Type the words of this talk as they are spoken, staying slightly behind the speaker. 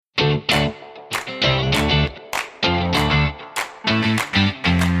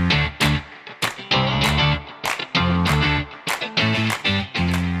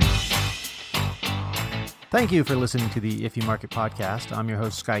Thank you for listening to the If You Market podcast. I'm your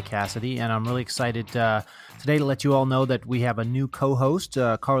host, Sky Cassidy, and I'm really excited today to let you all know that we have a new co-host,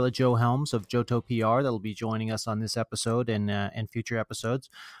 Carla Jo Helms of Johto PR, that will be joining us on this episode and future episodes.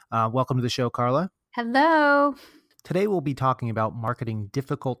 Welcome to the show, Carla. Hello. Today, we'll be talking about marketing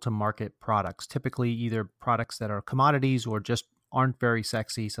difficult-to-market products, typically either products that are commodities or just aren't very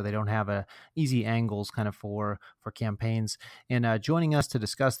sexy, so they don't have easy angles kind of for campaigns. And joining us to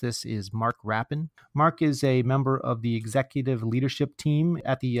discuss this is Mark Rappin. Mark is a member of the executive leadership team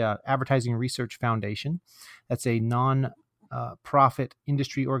at the Advertising Research Foundation. That's a non-profit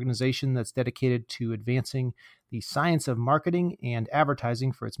industry organization that's dedicated to advancing the science of marketing and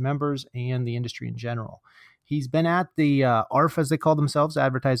advertising for its members and the industry in general. He's been at the ARF, as they call themselves,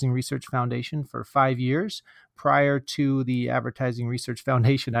 Advertising Research Foundation, for 5 years. Prior to the Advertising Research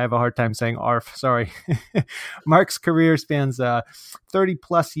Foundation, I have a hard time saying ARF, sorry. Mark's career spans 30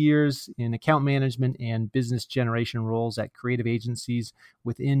 plus years in account management and business generation roles at creative agencies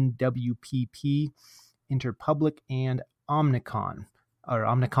within WPP, Interpublic, and Omnicom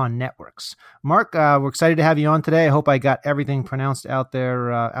Networks. Mark, we're excited to have you on today. I hope I got everything pronounced out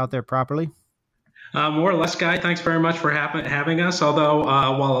there properly. More or less, Guy. Thanks very much for having us. Although,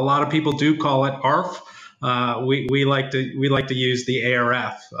 while a lot of people do call it ARF, we like to use the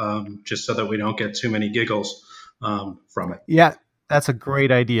ARF just so that we don't get too many giggles from it. Yeah, that's a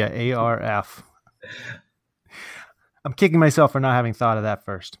great idea. ARF. I'm kicking myself for not having thought of that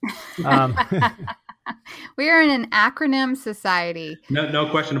first. We are in an acronym society. No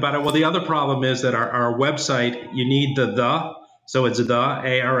question about it. Well, the other problem is that our website, you need the. So it's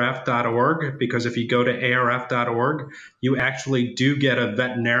thearf.org, because if you go to arf.org, you actually do get a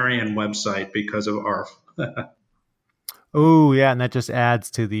veterinarian website because of ARF. Oh, yeah, and that just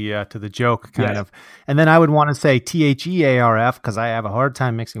adds to the joke kind Yes. of. And then I would want to say THEARF because I have a hard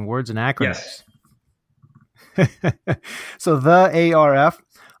time mixing words and acronyms. Yes. So the ARF.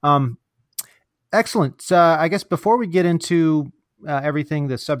 Excellent. I guess before we get into everything,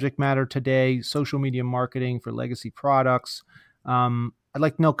 the subject matter today, social media marketing for legacy products, I'd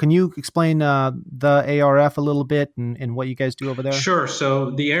like to know, can you explain the ARF a little bit and what you guys do over there? Sure.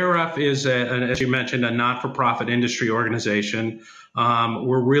 So the ARF is, as you mentioned, a not-for-profit industry organization.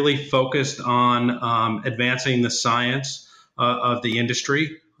 We're really focused on advancing the science of the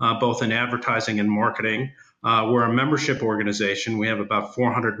industry, both in advertising and marketing. We're a membership organization. We have about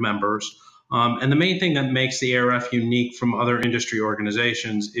 400 members. And the main thing that makes the ARF unique from other industry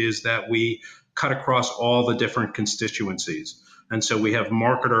organizations is that we cut across all the different constituencies. And so we have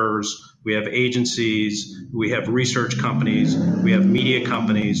marketers, we have agencies, we have research companies, we have media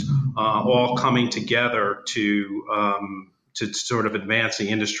companies, all coming together to sort of advance the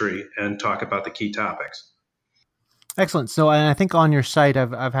industry and talk about the key topics. Excellent. So, and I think on your site,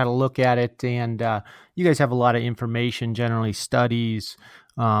 I've had a look at it, and you guys have a lot of information, generally studies,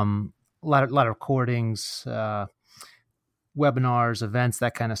 a lot of recordings, webinars, events,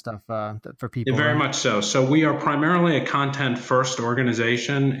 that kind of stuff for people. Very much so. So we are primarily a content-first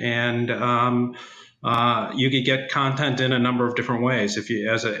organization, and you could get content in a number of different ways. If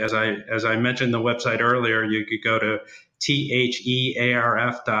you, as I mentioned the website earlier, you could go to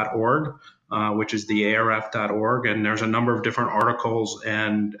thearf.org, which is the arf.org, and there's a number of different articles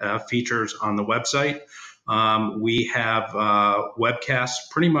and features on the website. We have webcasts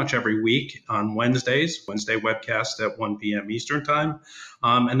pretty much every week on Wednesday webcasts at 1 p.m. Eastern time.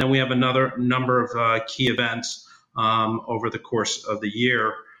 And then we have another number of key events over the course of the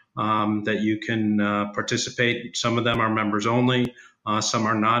year that you can participate. Some of them are members only, some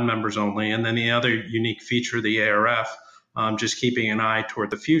are non-members only. And then the other unique feature of the ARF, just keeping an eye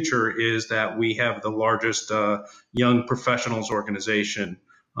toward the future, is that we have the largest young professionals organization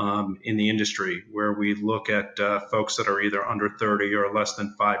in the industry, where we look at folks that are either under 30 or less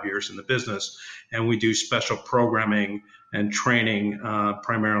than 5 years in the business. And we do special programming and training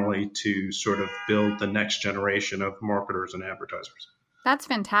primarily to sort of build the next generation of marketers and advertisers. That's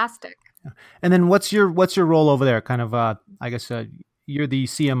fantastic. And then what's your role over there? Kind of, I guess you're the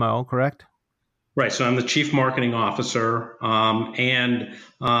CMO, correct? Right. So I'm the chief marketing officer, and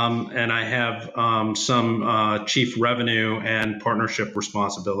I have some chief revenue and partnership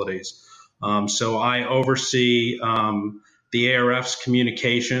responsibilities. So I oversee the ARF's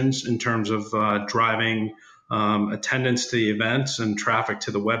communications in terms of driving attendance to the events and traffic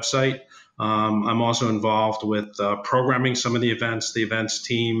to the website. I'm also involved with programming some of the events. The events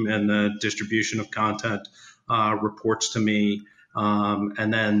team and the distribution of content reports to me.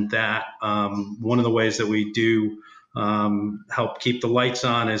 And then that one of the ways that we do help keep the lights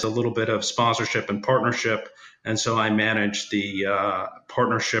on is a little bit of sponsorship and partnership. And so I manage the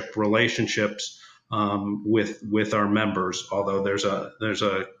partnership relationships with our members. Although there's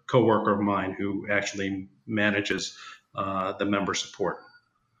a coworker of mine who actually manages the member support.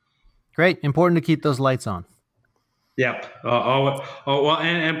 Great. Important to keep those lights on. Yeah. Well,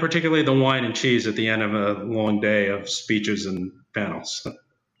 and particularly the wine and cheese at the end of a long day of speeches and panels.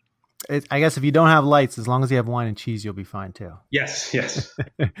 I guess if you don't have lights, as long as you have wine and cheese, you'll be fine too. Yes.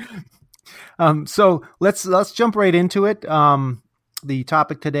 So let's jump right into it. The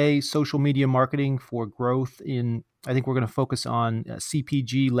topic today: social media marketing for growth. I think we're going to focus on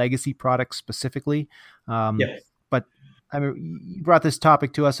CPG legacy products specifically. But I mean, you brought this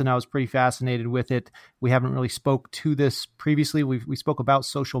topic to us, and I was pretty fascinated with it. We haven't really spoke to this previously. We spoke about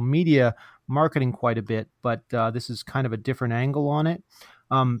social media marketing quite a bit, but this is kind of a different angle on it.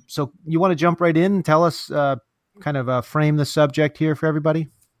 So you want to jump right in and tell us, frame the subject here for everybody?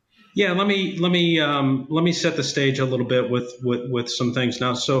 Yeah, let me set the stage a little bit with some things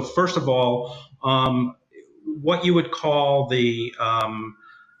now. So first of all, what you would call the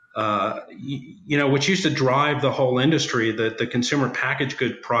which used to drive the whole industry, the consumer packaged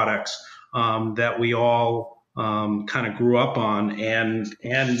good products that we all kind of grew up on, and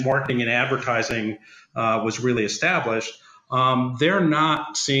marketing and advertising was really established. They're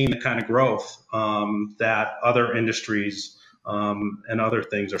not seeing the kind of growth that other industries and other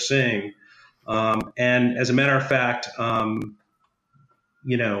things are seeing. And as a matter of fact,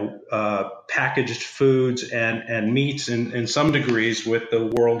 packaged foods and meats in some degrees, with the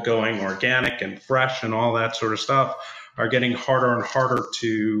world going organic and fresh and all that sort of stuff, are getting harder and harder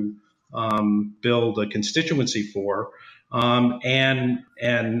to build a constituency for. And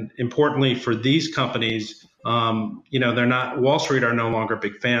importantly for these companies, they're not, Wall Street are no longer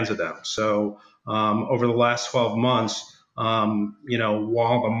big fans of them. So over the last 12 months,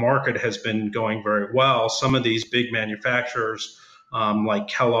 while the market has been going very well, some of these big manufacturers like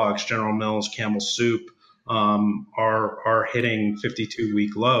Kellogg's, General Mills, Campbell Soup are hitting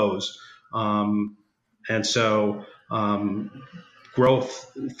 52-week lows. And so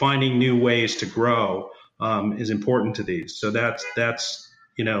growth, finding new ways to grow is important to these. So that's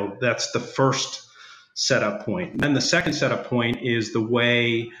the first setup point. And then the second setup point is the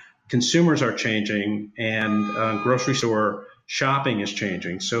way consumers are changing and grocery store shopping is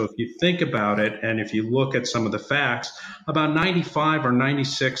changing. So if you think about it, and if you look at some of the facts, about 95 or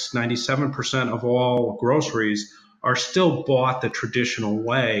 96, 97% of all groceries are still bought the traditional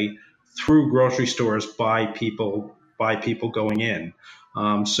way through grocery stores by people going in.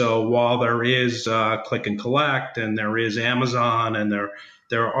 So while there is click and collect, and there is Amazon, and there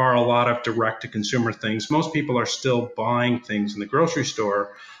are a lot of direct to consumer things, most people are still buying things in the grocery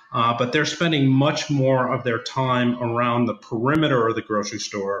store. But they're spending much more of their time around the perimeter of the grocery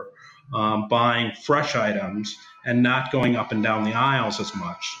store, buying fresh items and not going up and down the aisles as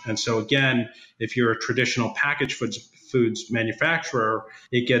much. And so again, if you're a traditional packaged foods manufacturer,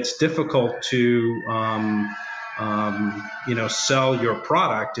 it gets difficult to sell your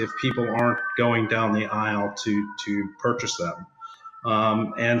product if people aren't going down the aisle to purchase them.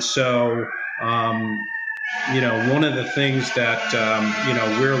 And so one of the things that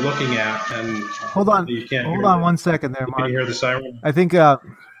we're looking at, and hold on 1 second there, Mark. Can you hear the siren? I think the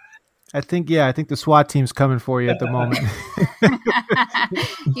SWAT team's coming for you at the moment.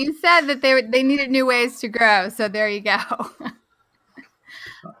 You said that they needed new ways to grow, so there you go.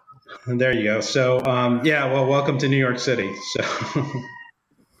 And there you go. So welcome to New York City. So.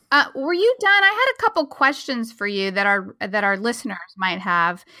 Were you done? I had a couple questions for you that our listeners might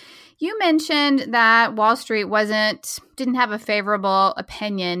have. You mentioned that Wall Street didn't have a favorable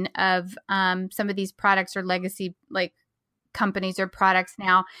opinion of some of these products or legacy like companies or products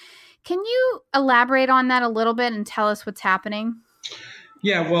now. Can you elaborate on that a little bit and tell us what's happening?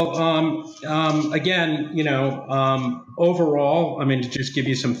 Yeah, well, again, overall, I mean, to just give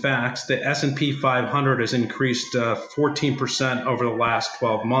you some facts, the S&P 500 has increased 14% over the last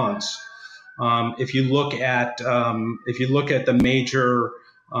 12 months. If you look at the major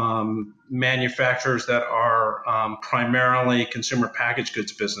manufacturers that are primarily consumer packaged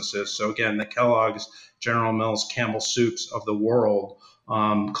goods businesses, so again, the Kellogg's, General Mills, Campbell Soups of the world,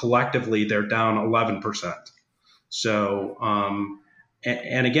 collectively they're down 11%. So,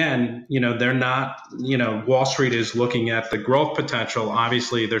 and again, they're not, Wall Street is looking at the growth potential.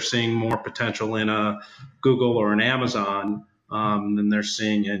 Obviously, they're seeing more potential in a Google or an Amazon than they're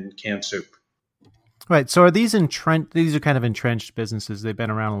seeing in canned soup. Right. So are these these are kind of entrenched businesses. They've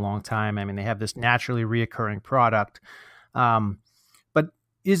been around a long time. I mean, they have this naturally reoccurring product. But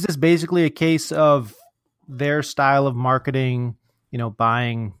is this basically a case of their style of marketing,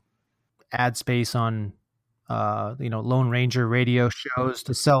 buying ad space on Lone Ranger radio shows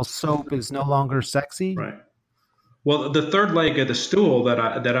to sell soap is no longer sexy. Right. Well, the third leg of the stool that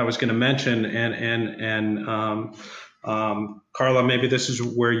I was going to mention, and Carla, maybe this is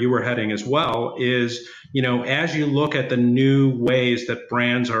where you were heading as well, is, as you look at the new ways that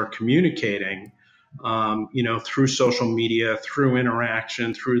brands are communicating, through social media, through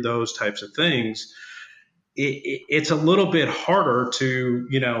interaction, through those types of things, it's a little bit harder to,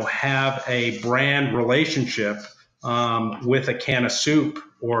 have a brand relationship with a can of soup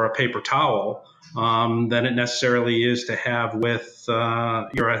or a paper towel than it necessarily is to have with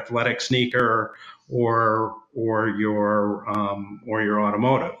your athletic sneaker or your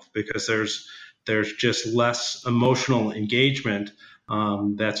automotive, because there's just less emotional engagement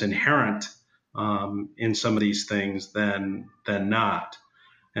that's inherent in some of these things than not.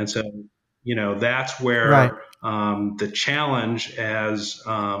 And so, that's where right. The challenge as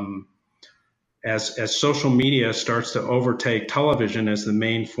social media starts to overtake television as the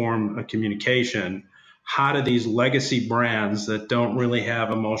main form of communication, how do these legacy brands that don't really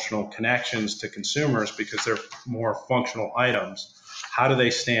have emotional connections to consumers because they're more functional items, how do they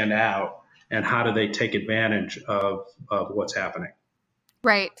stand out, and how do they take advantage of what's happening?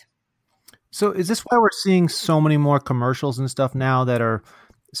 Right. So is this why we're seeing so many more commercials and stuff now that are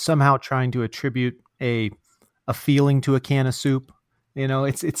somehow trying to attribute a feeling to a can of soup?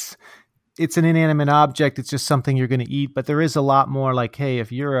 It's an inanimate object. It's just something you're going to eat. But there is a lot more like, hey,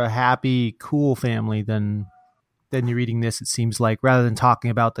 if you're a happy, cool family, then you're eating this, it seems like, rather than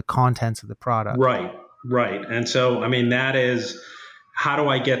talking about the contents of the product. Right. And so, that is, how do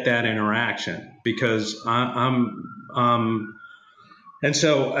I get that interaction? Because and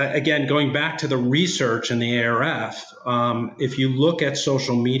so, again, going back to the research in the ARF, if you look at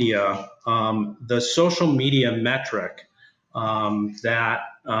social media, the social media metric that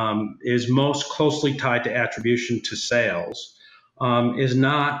is most closely tied to attribution to sales is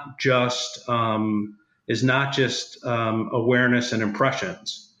not just awareness and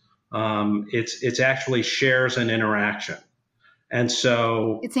impressions. It's actually shares and interaction. And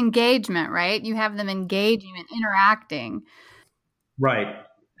so it's engagement, right? You have them engaging and interacting. Right.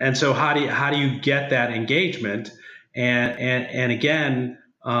 And so how do you get that engagement? And again,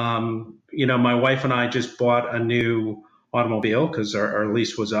 my wife and I just bought a new automobile because our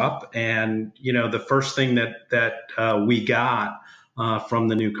lease was up. And, the first thing that we got from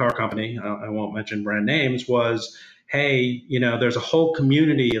the new car company, I won't mention brand names, was, hey, there's a whole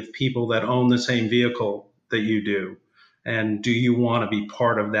community of people that own the same vehicle that you do. And do you want to be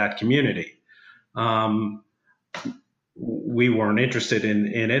part of that community? We weren't interested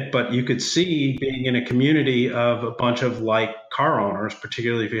in it, but you could see being in a community of a bunch of like car owners,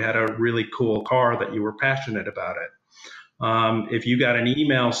 particularly if you had a really cool car that you were passionate about it. If you got an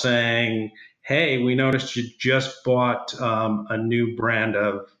email saying, hey, we noticed you just bought a new brand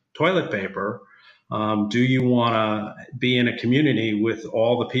of toilet paper. Do you want to be in a community with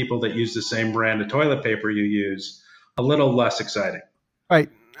all the people that use the same brand of toilet paper you use? A little less exciting. Right.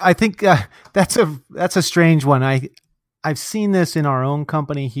 I think that's a strange one. I've seen this in our own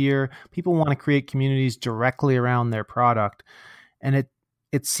company here. People want to create communities directly around their product. And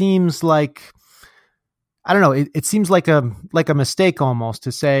it seems like, I don't know, it seems like a mistake almost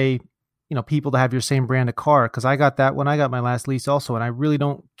to say, people to have your same brand of car. Cause I got that when I got my last lease also. And I really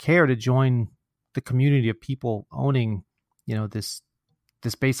don't care to join the community of people owning, this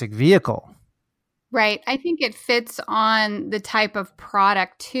basic vehicle. Right. I think it fits on the type of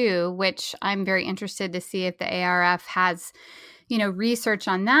product too, which I'm very interested to see if the ARF has, research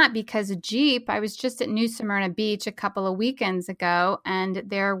on that, because Jeep, I was just at New Smyrna Beach a couple of weekends ago, and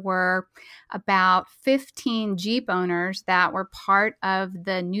there were about 15 Jeep owners that were part of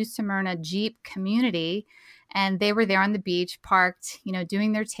the New Smyrna Jeep community. And they were there on the beach, parked,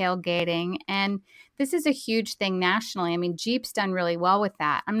 doing their tailgating. And this is a huge thing nationally. I mean, Jeep's done really well with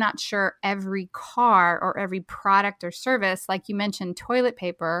that. I'm not sure every car or every product or service, like you mentioned, toilet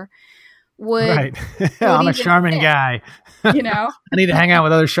paper, would. Right. I'm a Charmin guy. I need to hang out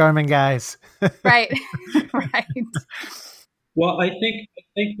with other Charmin guys. Right. Right. Well, I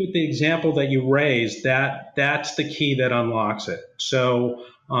think with the example that you raised, that's the key that unlocks it. So,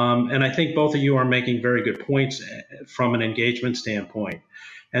 and I think both of you are making very good points from an engagement standpoint.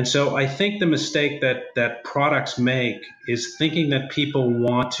 And so I think the mistake that products make is thinking that people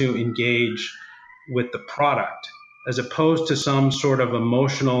want to engage with the product as opposed to some sort of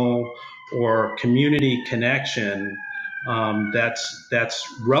emotional or community connection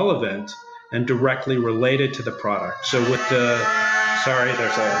that's relevant and directly related to the product. So with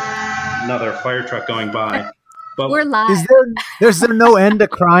there's another fire truck going by. But we're live. There's no end to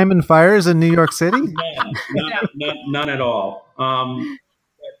crime and fires in New York City? None at all.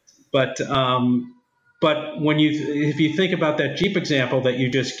 But when if you think about that Jeep example that you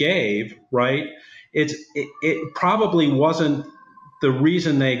just gave, right? It probably wasn't the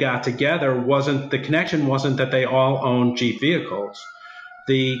reason they got together. The connection wasn't that they all owned Jeep vehicles.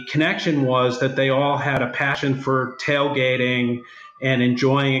 The connection was that they all had a passion for tailgating and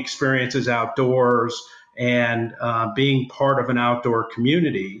enjoying experiences outdoors and being part of an outdoor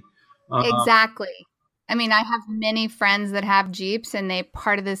community. Exactly. I mean, I have many friends that have Jeeps and they're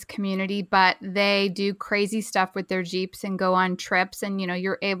part of this community, but they do crazy stuff with their Jeeps and go on trips. And,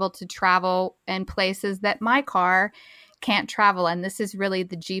 you're able to travel in places that my car can't travel. And this is really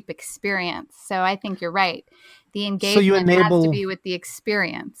the Jeep experience. So I think you're right. The engagement has to be with the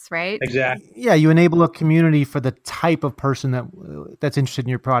experience, right? Exactly. Yeah, you enable a community for the type of person that's interested in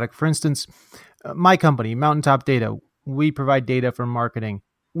your product. For instance, my company, Mountaintop Data, we provide data for marketing.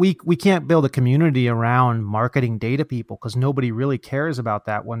 We can't build a community around marketing data people because nobody really cares about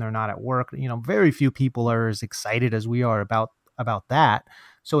that when they're not at work. Very few people are as excited as we are about that.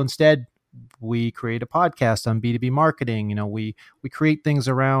 So instead, we create a podcast on B2B marketing. We create things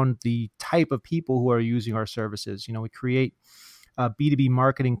around the type of people who are using our services. We create B2B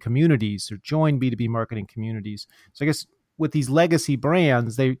marketing communities or join B2B marketing communities. So I guess with these legacy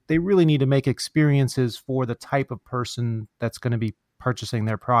brands, they really need to make experiences for the type of person that's going to be purchasing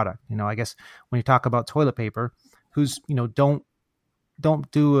their product. I guess when you talk about toilet paper, who's,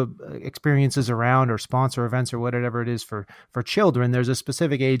 don't do experiences around or sponsor events or whatever it is for children, there's a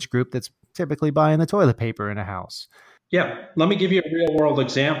specific age group that's typically buying the toilet paper in a house. Yeah, let me give you a real world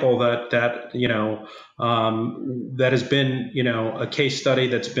example that has been a case study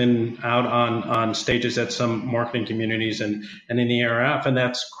that's been out on stages at some marketing communities and in the ARF, and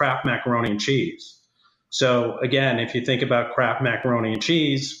that's Kraft macaroni and cheese. So again, if you think about Kraft macaroni and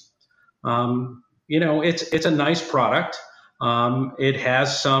cheese, it's a nice product. It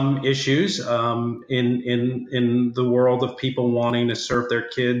has some issues in the world of people wanting to serve their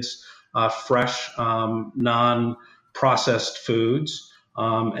kids fresh, non-processed foods,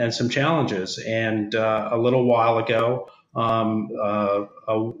 and some challenges. And a little while ago, an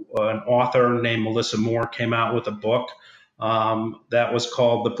author named Melissa Moore came out with a book that was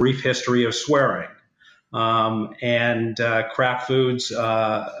called The Brief History of Swearing. And Kraft Foods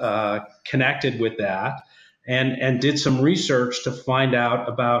connected with that and did some research to find out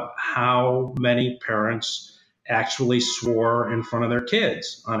about how many parents actually swore in front of their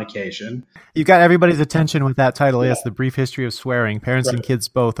kids on occasion. You've got everybody's attention with that title. Yes, The Brief History of Swearing. Parents and kids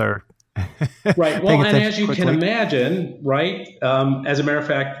both are. Right. Well, and as you can imagine, right, as a matter of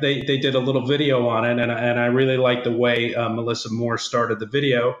fact, they did a little video on it, and I really like the way Melissa Moore started the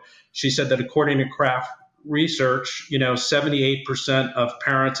video. She said that according to Kraft research, 78% of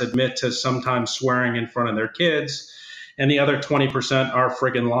parents admit to sometimes swearing in front of their kids, and the other 20% are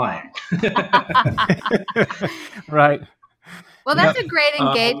friggin' lying. Right. Well, that's a great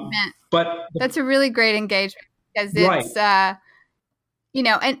engagement. But that's a really great engagement because it's,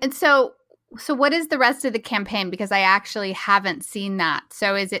 and so what is the rest of the campaign? Because I actually haven't seen that.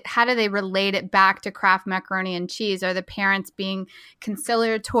 So how do they relate it back to Kraft macaroni and cheese? Are the parents being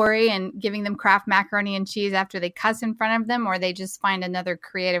conciliatory and giving them Kraft macaroni and cheese after they cuss in front of them, or they just find another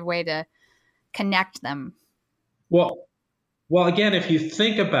creative way to connect them? Well, again, if you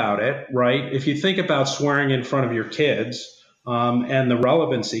think about it, right, if you think about swearing in front of your kids and the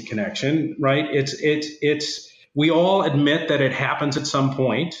relevancy connection, right, it's we all admit that it happens at some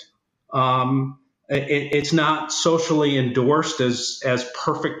point. It's not socially endorsed as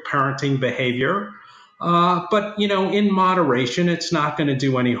perfect parenting behavior, but in moderation, it's not going to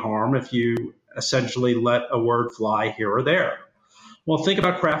do any harm if you essentially let a word fly here or there. Well, think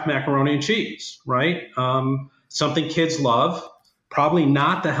about Kraft macaroni and cheese, right? Something kids love, probably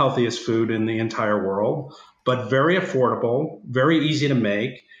not the healthiest food in the entire world, but very affordable, very easy to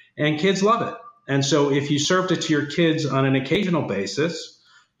make, and kids love it. And so if you served it to your kids on an occasional basis,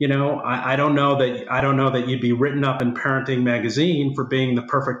 I don't know that you'd be written up in Parenting Magazine for being the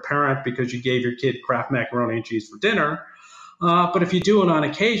perfect parent because you gave your kid Kraft macaroni and cheese for dinner. But if you do it on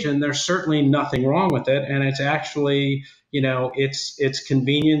occasion, there's certainly nothing wrong with it. And it's actually, its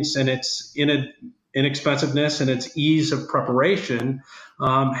convenience and its inexpensiveness and its ease of preparation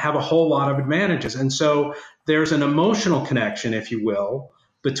have a whole lot of advantages. And so there's an emotional connection, if you will,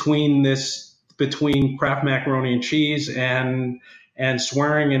 between Kraft macaroni and cheese and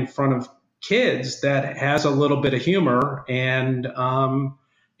swearing in front of kids that has a little bit of humor and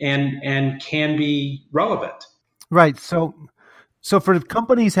can be relevant. Right. So So for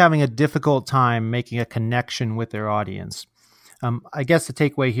companies having a difficult time making a connection with their audience, I guess the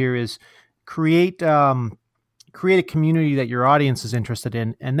takeaway here is create create a community that your audience is interested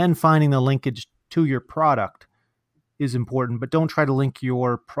in, and then finding the linkage to your product is important, but don't try to link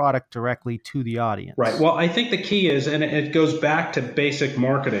your product directly to the audience. Right. Well, I think the key is, and it goes back to basic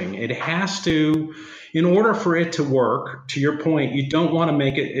marketing, it has to, in order for it to work, to your point, you don't want to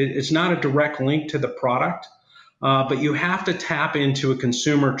make it's not a direct link to the product, but you have to tap into a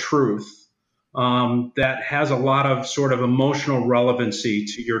consumer truth that has a lot of sort of emotional relevancy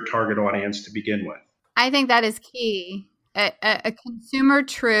to your target audience to begin with. I think that is key. A consumer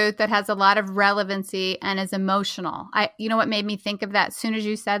truth that has a lot of relevancy and is emotional. You know what made me think of that as soon as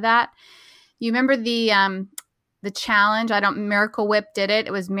you said that? You remember the challenge? Miracle Whip did it.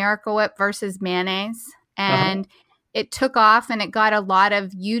 It was Miracle Whip versus mayonnaise. And it took off and it got a lot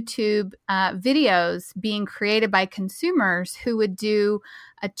of YouTube videos being created by consumers who would do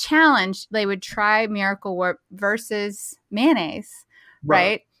a challenge. They would try Miracle Whip versus mayonnaise,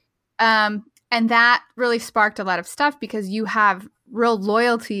 right? And that really sparked a lot of stuff because you have real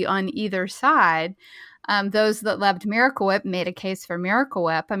loyalty on either side. Those that loved Miracle Whip made a case for Miracle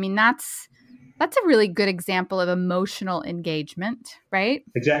Whip. I mean, that's a really good example of emotional engagement, right?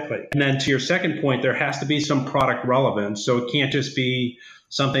 Exactly. And then to your second point, there has to be some product relevance. So it can't just be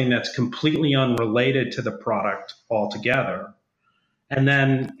something that's completely unrelated to the product altogether. And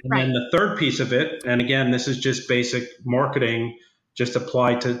then the third piece of it, and again, this is just basic marketing, just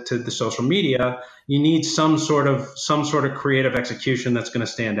applied to the social media, you need some sort of creative execution that's going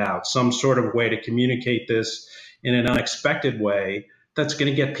to stand out, some sort of way to communicate this in an unexpected way that's going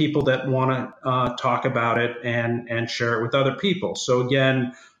to get people that want to talk about it and share it with other people. So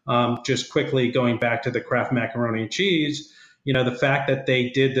again, just quickly going back to the Kraft macaroni and cheese, the fact that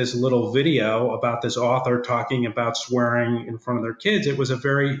they did this little video about this author talking about swearing in front of their kids, it was a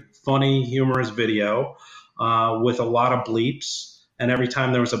very funny, humorous video with a lot of bleeps. And every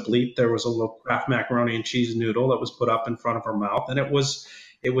time there was a bleep, there was a little Kraft macaroni and cheese noodle that was put up in front of her mouth. And it was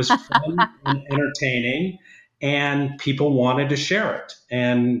fun and entertaining, and people wanted to share it.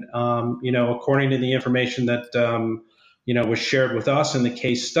 And, according to the information that, was shared with us in the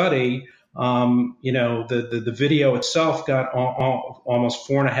case study, the video itself got almost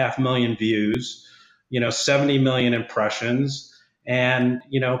 4.5 million views, 70 million impressions. And,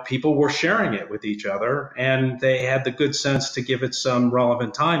 people were sharing it with each other, and they had the good sense to give it some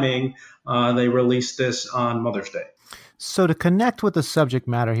relevant timing. They released this on Mother's Day. So to connect with the subject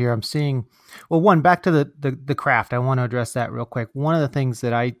matter here, I'm seeing, one, back to the Kraft. I want to address that real quick. One of the things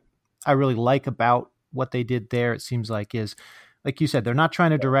that I really like about what they did there, it seems like, is, like you said, they're not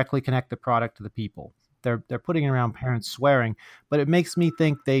trying to directly connect the product to the people. They're putting it around parents swearing, but it makes me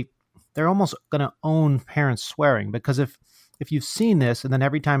think they're almost going to own parents swearing, because if you've seen this, and then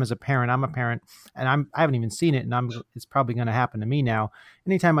every time as a parent, I'm a parent and I haven't even seen it, and it's probably going to happen to me now.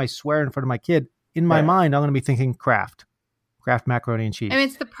 Anytime I swear in front of my kid, in my mind, I'm going to be thinking Kraft macaroni and cheese. I mean,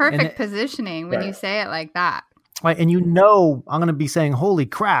 it's the perfect positioning when you say it like that. Right, and I'm going to be saying "Holy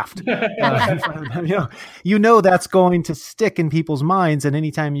Kraft." That's going to stick in people's minds, and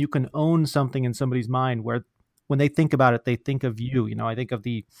anytime you can own something in somebody's mind where, when they think about it, they think of you. I think of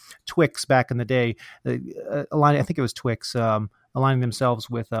the Twix back in the day, I think it was Twix, aligning themselves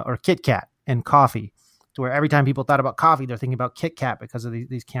with, or Kit Kat and coffee, to where every time people thought about coffee, they're thinking about Kit Kat because of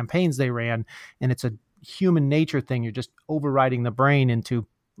these campaigns they ran. And it's a human nature thing. You're just overriding the brain into,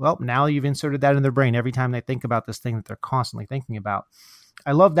 now you've inserted that in their brain every time they think about this thing that they're constantly thinking about.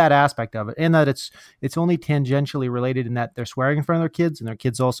 I love that aspect of it, and that it's only tangentially related in that they're swearing in front of their kids, and their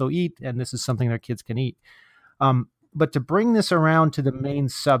kids also eat, and this is something their kids can eat. But to bring this around to the main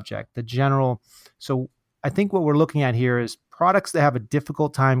subject, the general, so I think what we're looking at here is products that have a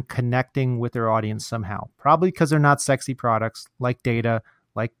difficult time connecting with their audience somehow, probably because they're not sexy products like data,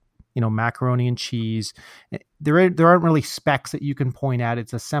 like, macaroni and cheese. There aren't really specs that you can point at.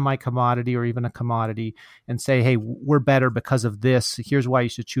 It's a semi-commodity or even a commodity and say, hey, we're better because of this. Here's why you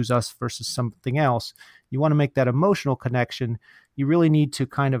should choose us versus something else. You want to make that emotional connection. You really need to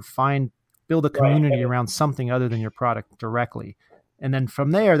kind of build a community around something other than your product directly. And then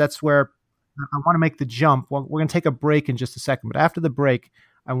from there, that's where I want to make the jump. Well, we're going to take a break in just a second, but after the break,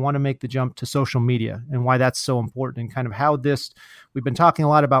 I want to make the jump to social media and why that's so important, and kind of how we've been talking a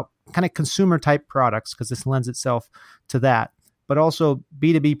lot about kind of consumer type products, because this lends itself to that, but also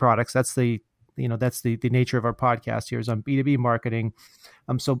B2B products. That's the nature of our podcast here, is on B2B marketing.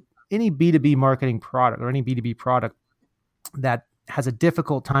 So any B2B marketing product or any B2B product that has a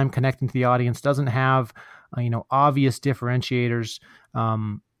difficult time connecting to the audience, doesn't have, obvious differentiators,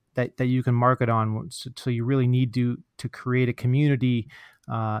 that you can market on. So you really need to create a community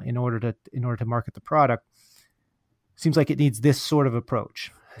in order to market the product. Seems like it needs this sort of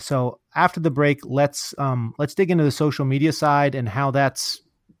approach. So after the break, let's dig into the social media side and how that's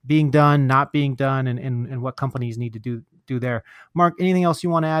being done, not being done, and what companies need to do there. Mark, anything else you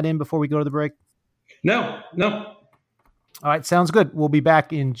want to add in before we go to the break? No. All right, sounds good. We'll be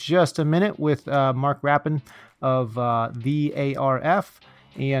back in just a minute with Mark Rappin of the ARF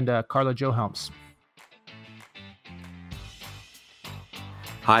and Carla Jo Helms.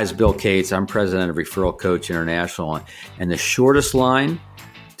 Hi, it's Bill Cates. I'm president of Referral Coach International. And the shortest line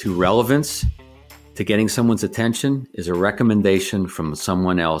to relevance, to getting someone's attention, is a recommendation from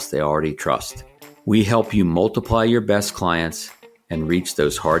someone else they already trust. We help you multiply your best clients and reach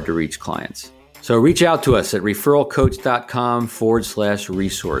those hard-to-reach clients. So reach out to us at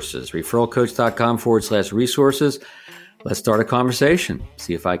referralcoach.com/resources. Referralcoach.com/resources. Let's start a conversation.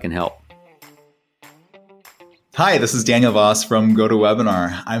 See if I can help. Hi, this is Daniel Voss from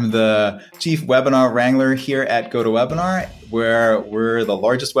GoToWebinar. I'm the Chief Webinar Wrangler here at GoToWebinar, where we're the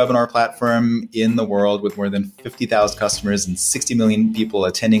largest webinar platform in the world with more than 50,000 customers and 60 million people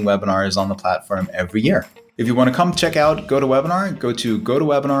attending webinars on the platform every year. If you want to come check out GoToWebinar, go to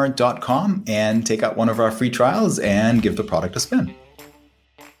gotowebinar.com and take out one of our free trials and give the product a spin.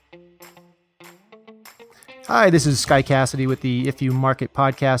 Hi, this is Sky Cassidy with the If You Market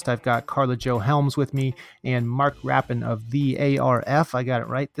podcast. I've got Carla Jo Helms with me and Mark Rappin of the ARF. I got it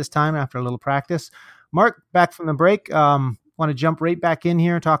right this time after a little practice. Mark, back from the break. Want to jump right back in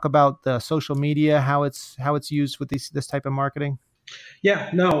here, talk about the social media, how it's used with this type of marketing? Yeah,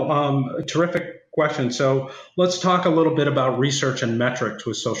 no, terrific question. So let's talk a little bit about research and metrics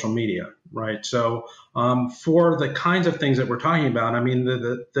with social media, right? So for the kinds of things that we're talking about, I mean,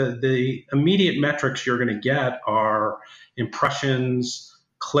 the immediate metrics you're going to get are impressions,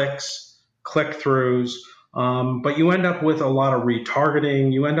 clicks, click-throughs, but you end up with a lot of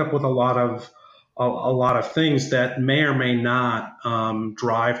retargeting. You end up with a lot of things that may or may not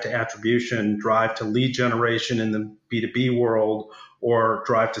drive to attribution, drive to lead generation in the B2B world, or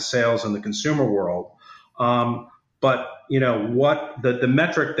drive to sales in the consumer world. But what the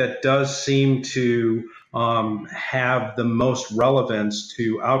metric that does seem to have the most relevance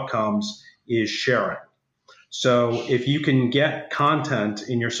to outcomes is sharing. So if you can get content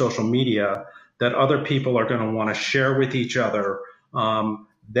in your social media that other people are going to want to share with each other,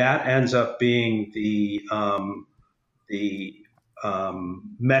 that ends up being the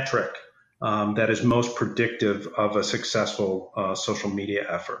metric that is most predictive of a successful social media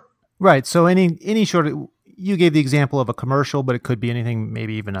effort. Right. So any sort of, you gave the example of a commercial, but it could be anything,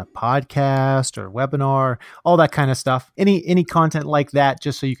 maybe even a podcast or webinar, all that kind of stuff. Any content like that,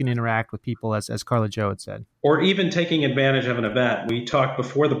 just so you can interact with people, as Carla Jo had said. Or even taking advantage of an event. We talked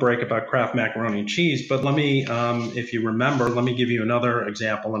before the break about Kraft macaroni and cheese, but let me, if you remember, let me give you another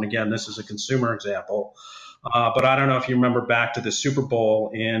example. And again, this is a consumer example. But I don't know if you remember back to the Super Bowl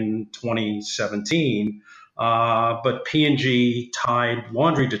in 2017, but P&G Tide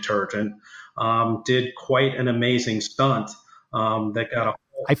laundry detergent did quite an amazing stunt that got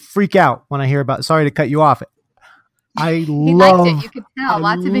I freak out when I hear about, sorry to cut you off. He liked it. You could tell.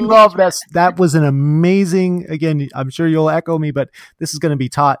 Lots of love that. That was an amazing, again, I'm sure you'll echo me, but this is going to be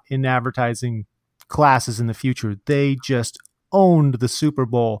taught in advertising classes in the future. They just owned the Super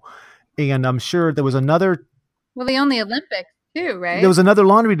Bowl. And I'm sure there was another. Well, they own the Olympics too, right? There was another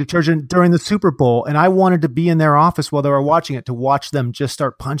laundry detergent during the Super Bowl, and I wanted to be in their office while they were watching it to watch them just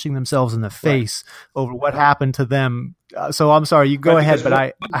start punching themselves in the face over what happened to them. So I'm sorry, you go ahead, but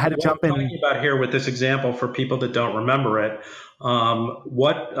I had to jump in. What I'm talking about here with this example, for people that don't remember it,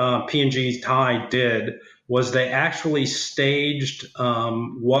 what P&G Tide did was they actually staged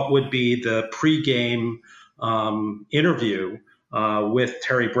what would be the pregame interview with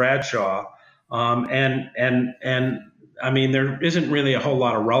Terry Bradshaw. And I mean, there isn't really a whole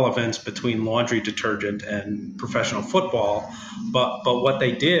lot of relevance between laundry detergent and professional football, but what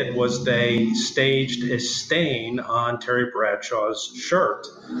they did was they staged a stain on Terry Bradshaw's shirt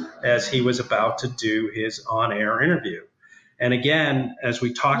as he was about to do his on-air interview. And again, as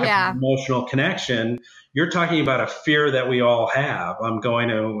we talk about emotional connection, you're talking about a fear that we all have. I'm going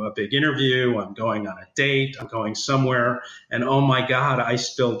to a big interview, I'm going on a date, I'm going somewhere, and oh my God, I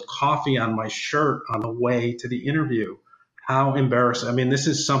spilled coffee on my shirt on the way to the interview. How embarrassing. I mean, this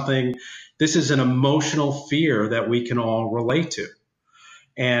is an emotional fear that we can all relate to.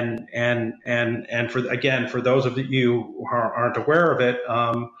 And for those of you who aren't aware of it,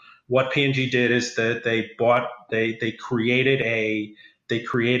 what P&G did is that they created a they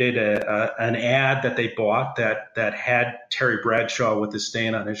created an ad that they bought that had Terry Bradshaw with the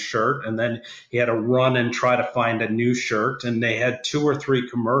stain on his shirt, and then he had to run and try to find a new shirt. And they had 2 or 3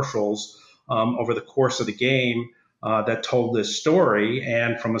 commercials over the course of the game that told this story.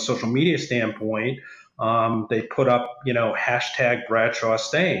 And from a social media standpoint, they put up, hashtag Bradshaw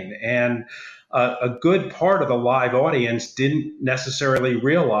stain. And a good part of the live audience didn't necessarily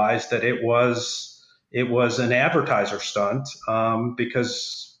realize that it was an advertiser stunt,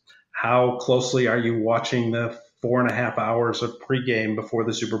 because how closely are you watching the 4.5 hours of pregame before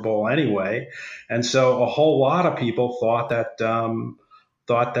the Super Bowl anyway? And so a whole lot of people thought that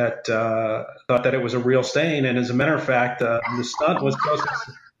it was a real stain. And as a matter of fact, the stunt was supposed to.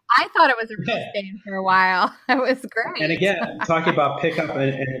 I thought it was a real stain for a while. It was great. And again, talking about pickup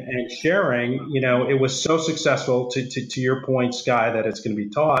and sharing, it was so successful to your point, Sky, that it's going to be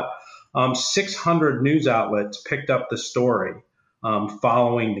taught. 600 news outlets picked up the story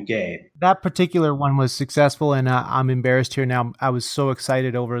following the game. That particular one was successful, and I'm embarrassed here now. I was so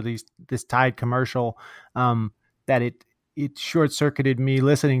excited over this Tide commercial that it short-circuited me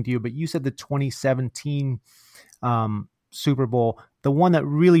listening to you. But you said the 2017 Super Bowl. The one that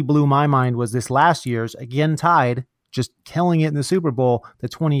really blew my mind was this last year's, again, Tide, just killing it in the Super Bowl, the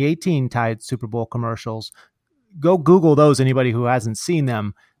 2018 Tide Super Bowl commercials. Go Google those, anybody who hasn't seen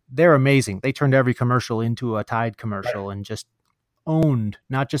them. They're amazing. They turned every commercial into a Tide commercial and just owned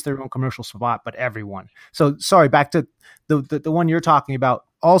not just their own commercial spot, but everyone. So sorry, back to the one you're talking about.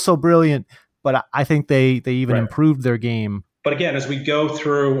 Also brilliant, but I think they even improved their game. But again, as we go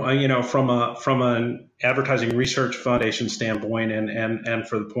through, from an advertising research foundation standpoint, and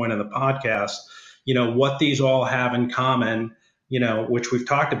for the point of the podcast, what these all have in common, which we've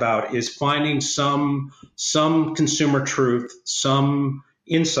talked about, is finding some consumer truth, some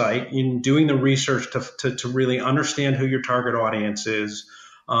insight in doing the research to really understand who your target audience is,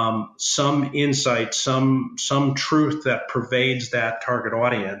 some insight, some truth that pervades that target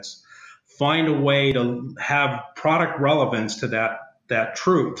audience. Find a way to have product relevance to that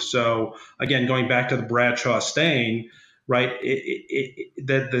truth. So again, going back to the Bradshaw stain, right?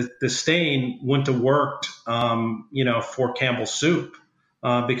 The stain wouldn't have worked, for Campbell's soup,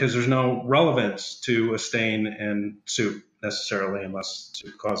 because there's no relevance to a stain in soup necessarily, unless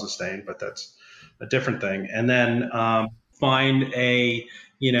soup causes a stain, but that's a different thing. And then find a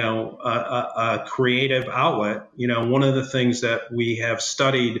creative outlet. One of the things that we have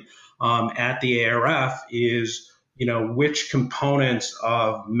studied at the ARF is, which components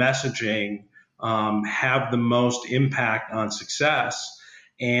of messaging have the most impact on success.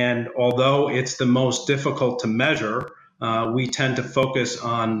 And although it's the most difficult to measure, we tend to focus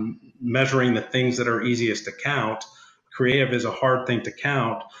on measuring the things that are easiest to count. Creative is a hard thing to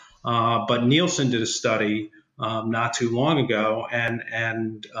count, but Nielsen did a study not too long ago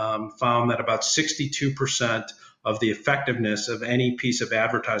and found that about 62% of the effectiveness of any piece of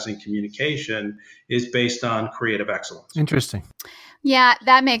advertising communication is based on creative excellence. Interesting. Yeah,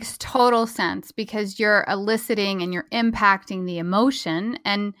 that makes total sense, because you're eliciting and you're impacting the emotion.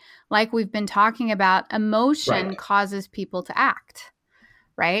 And like we've been talking about, emotion causes people to act,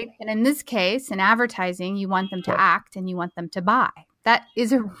 right? And in this case, in advertising, you want them to act and you want them to buy. That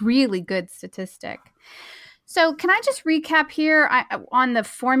is a really good statistic. So can I just recap here on the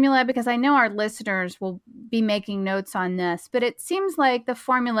formula, because I know our listeners will be making notes on this, but it seems like the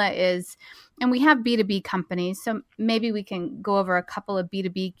formula is, and we have B2B companies, so maybe we can go over a couple of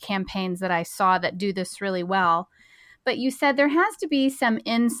B2B campaigns that I saw that do this really well. But you said there has to be some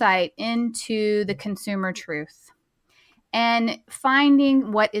insight into the consumer truth and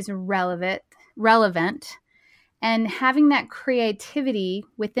finding what is relevant, and having that creativity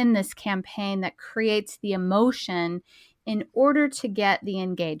within this campaign that creates the emotion in order to get the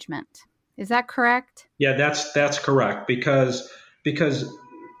engagement. Is that correct? Yeah, that's correct. Because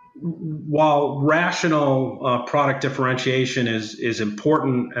while rational product differentiation is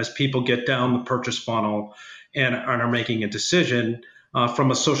important as people get down the purchase funnel and are making a decision,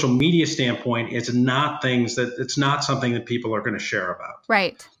 from a social media standpoint, it's not something that people are going to share about.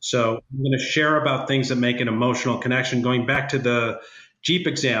 Right. So I'm going to share about things that make an emotional connection. Going back to the Jeep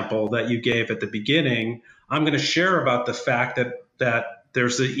example that you gave at the beginning, I'm going to share about the fact that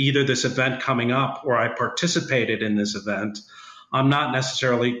there's either this event coming up or I participated in this event. I'm not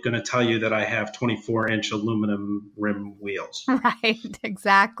necessarily going to tell you that I have 24-inch aluminum rim wheels. Right.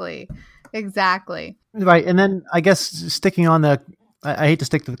 Exactly. Right. And then I guess sticking on I hate to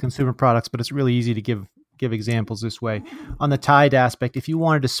stick to the consumer products, but it's really easy to give examples this way. On the Tide aspect, if you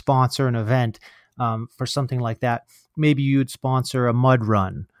wanted to sponsor an event for something like that, maybe you'd sponsor a mud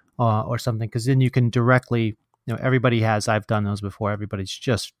run or something, because then you can directly everybody has, I've done those before. Everybody's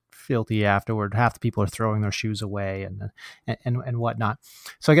just filthy afterward. Half the people are throwing their shoes away and whatnot.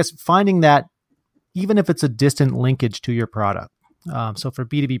 So I guess finding that, even if it's a distant linkage to your product. So for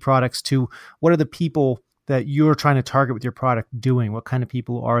B2B products too, what are the people that you're trying to target with your product doing? What kind of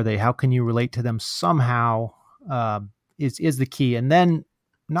people are they? How can you relate to them somehow is the key. And then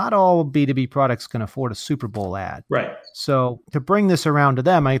not all B2B products can afford a Super Bowl ad. Right. So to bring this around to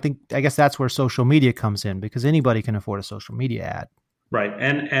them, I guess that's where social media comes in, because anybody can afford a social media ad. Right.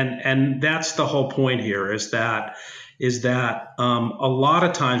 And that's the whole point here is that a lot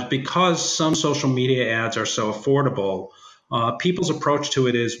of times, because some social media ads are so affordable, people's approach to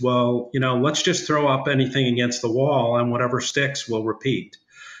it is, well, let's just throw up anything against the wall and whatever sticks will repeat.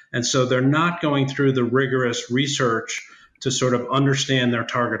 And so they're not going through the rigorous research to sort of understand their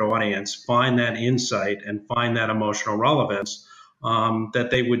target audience, find that insight and find that emotional relevance that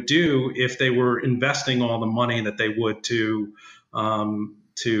they would do if they were investing all the money that they would to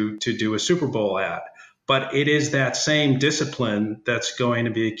do a Super Bowl ad. But it is that same discipline that's going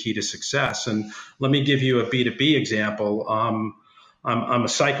to be a key to success. And let me give you a B2B example. I'm a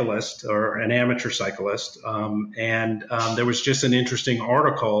cyclist, or an amateur cyclist, and there was just an interesting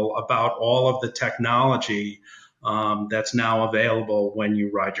article about all of the technology that's now available when you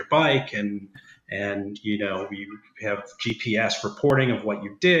ride your bike, and you have GPS reporting of what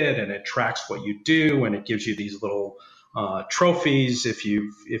you did, and it tracks what you do, and it gives you these little trophies if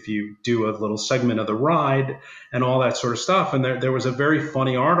you do a little segment of the ride and all that sort of stuff. And there was a very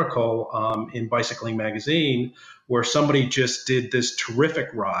funny article in Bicycling Magazine where somebody just did this terrific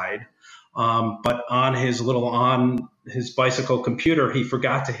ride, but on his bicycle computer, he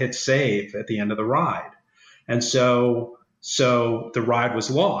forgot to hit save at the end of the ride. And so the ride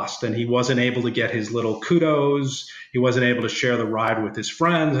was lost, and he wasn't able to get his little kudos. He wasn't able to share the ride with his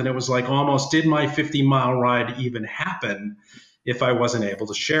friends. And it was like, almost, did my 50-mile ride even happen if I wasn't able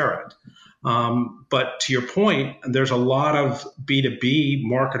to share it? But to your point, there's a lot of B2B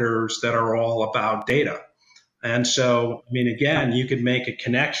marketers that are all about data. And so, again, you could make a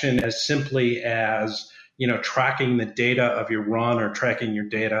connection as simply as, tracking the data of your run, or tracking your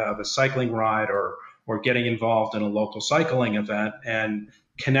data of a cycling ride, or getting involved in a local cycling event, and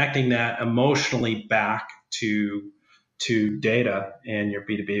connecting that emotionally back to data and your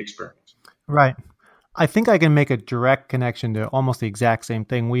B2B experience. Right. I think I can make a direct connection to almost the exact same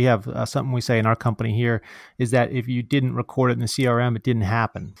thing. We have something we say in our company here is that if you didn't record it in the CRM, it didn't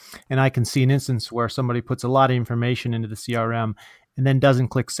happen. And I can see an instance where somebody puts a lot of information into the CRM and then doesn't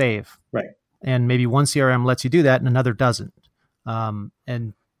click save. Right. And maybe one CRM lets you do that and another doesn't.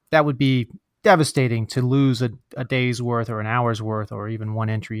 And that would be devastating to lose a day's worth or an hour's worth or even one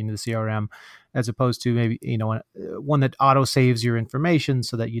entry into the CRM, as opposed to maybe, one that auto saves your information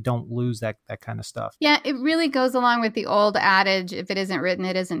so that you don't lose that kind of stuff. Yeah, it really goes along with the old adage, if it isn't written,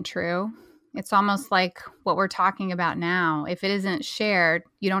 it isn't true. It's almost like what we're talking about now. If it isn't shared,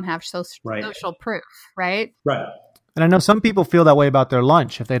 you don't have social proof, right? Right. And I know some people feel that way about their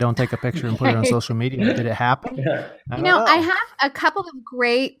lunch if they don't take a picture and put it on social media. Did it happen? I have a couple of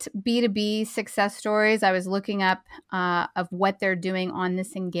great B2B success stories I was looking up of what they're doing on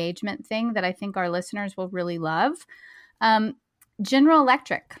this engagement thing that I think our listeners will really love. General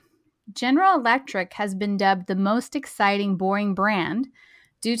Electric. General Electric has been dubbed the most exciting, boring brand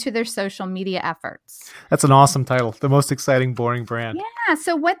due to their social media efforts. That's an awesome title. The most exciting, boring brand. Yeah.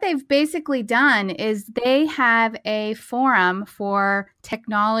 So what they've basically done is they have a forum for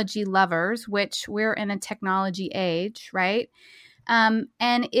technology lovers, which we're in a technology age, right? And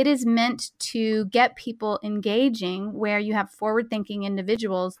it is meant to get people engaging, where you have forward-thinking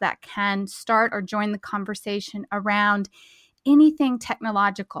individuals that can start or join the conversation around anything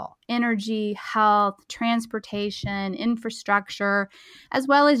technological: energy, health, transportation, infrastructure, as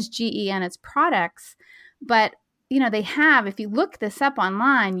well as GE and its products. But, they have, if you look this up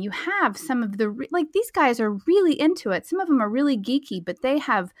online, you have some of the, these guys are really into it. Some of them are really geeky, but they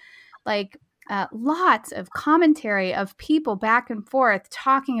have lots of commentary of people back and forth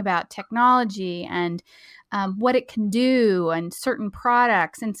talking about technology and what it can do and certain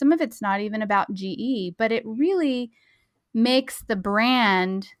products. And some of it's not even about GE, but it really makes the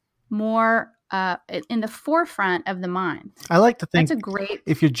brand more in the forefront of the mind. I like to think that's a great.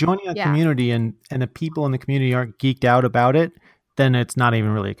 If you're joining a community and the people in the community aren't geeked out about it, then it's not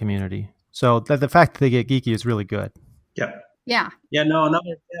even really a community. So the fact that they get geeky is really good. Yeah. Yeah. Yeah. No,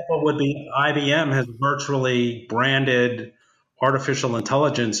 another example would be IBM has virtually branded artificial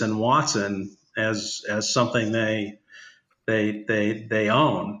intelligence and Watson as something they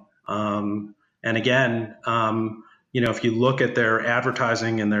own. And again, if you look at their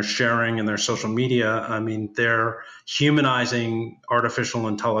advertising and their sharing and their social media, I mean, they're humanizing artificial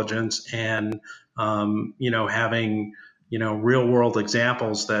intelligence and, having, real world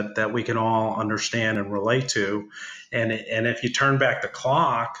examples that we can all understand and relate to. And if you turn back the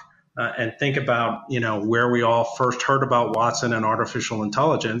clock and think about, where we all first heard about Watson and artificial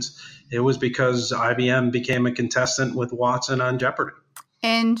intelligence, it was because IBM became a contestant with Watson on Jeopardy!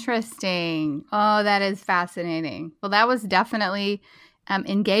 Interesting. Oh, that is fascinating. Well, that was definitely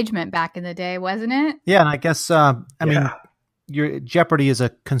engagement back in the day, wasn't it? Yeah, and I guess mean, your Jeopardy is a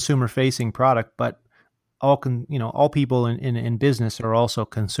consumer-facing product, but all people in business are also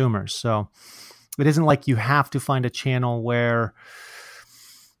consumers. So it isn't like you have to find a channel where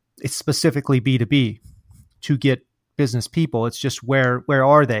it's specifically B2B to get business people. It's just where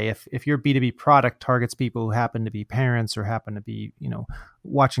are they? If your B2B product targets people who happen to be parents or happen to be,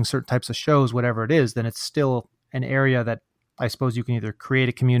 watching certain types of shows, whatever it is, then it's still an area that I suppose you can either create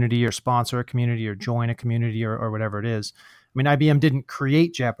a community or sponsor a community or join a community or whatever it is. I mean, IBM didn't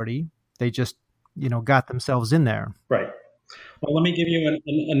create Jeopardy. They just, got themselves in there. Right. Well, let me give you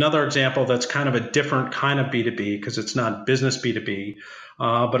another example that's kind of a different kind of B2B because it's not business B2B.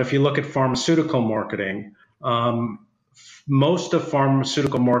 But if you look at pharmaceutical marketing, most of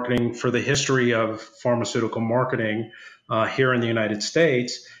pharmaceutical marketing for the history of pharmaceutical marketing here in the United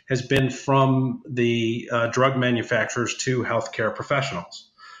States has been from the drug manufacturers to healthcare professionals.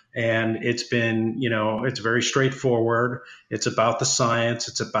 And it's been, it's very straightforward. It's about the science.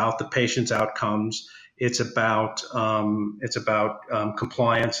 It's about the patient's outcomes. It's about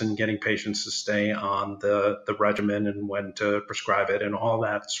compliance and getting patients to stay on the regimen and when to prescribe it and all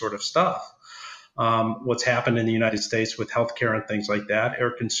that sort of stuff. What's happened in the United States with healthcare and things like that,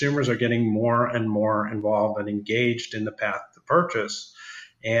 our consumers are getting more and more involved and engaged in the path to purchase,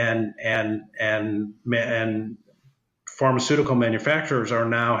 and pharmaceutical manufacturers are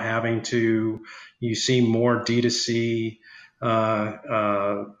now having to. You see more D2C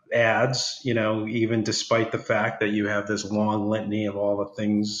ads, even despite the fact that you have this long litany of all the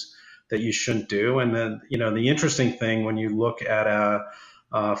things that you shouldn't do. And then, the interesting thing when you look at a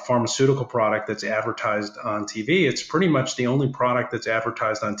pharmaceutical product that's advertised on TV, it's pretty much the only product that's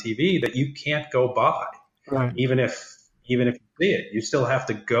advertised on TV that you can't go buy. Right. Even if you see it, you still have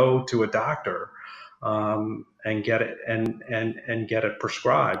to go to a doctor and get it and get it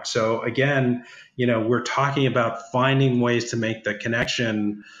prescribed. So again, we're talking about finding ways to make the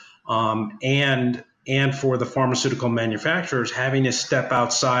connection, and for the pharmaceutical manufacturers having to step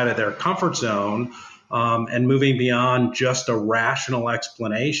outside of their comfort zone. And moving beyond just a rational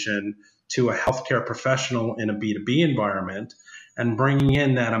explanation to a healthcare professional in a B2B environment and bringing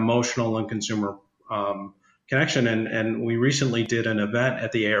in that emotional and consumer connection. And we recently did an event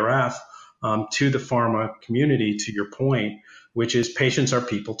at the ARF to the pharma community, to your point, which is patients are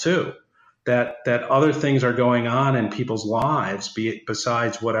people too. That other things are going on in people's lives, be it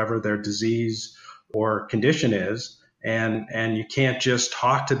besides whatever their disease or condition is. And you can't just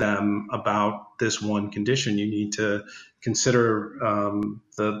talk to them about this one condition. You need to consider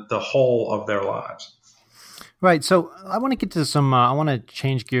the whole of their lives. Right. So I want to get to some. I want to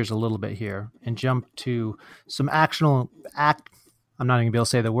change gears a little bit here and jump to some I'm not even going to be able to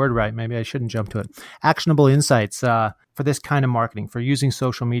say the word right. Maybe I shouldn't jump to it. Actionable insights for this kind of marketing, for using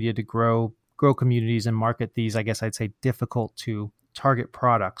social media to grow communities and market these, I guess I'd say, difficult to target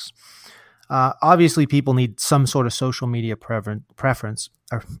products. Obviously, people need some sort of social media preference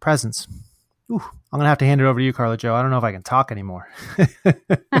or presence. Ooh, I'm going to have to hand it over to you, Carla Jo. I don't know if I can talk anymore.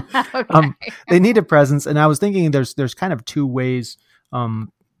 Okay. They need a presence. And I was thinking there's kind of two ways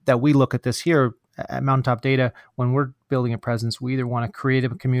that we look at this here at Mountaintop Data. When we're building a presence, we either want to create a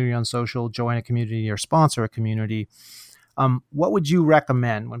community on social, join a community, or sponsor a community. What would you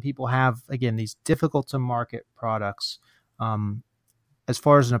recommend when people have, again, these difficult to market products, as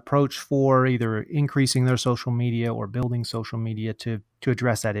far as an approach for either increasing their social media or building social media to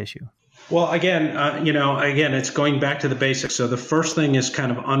address that issue? Well, again, it's going back to the basics. So the first thing is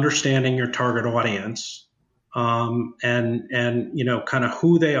kind of understanding your target audience, and kind of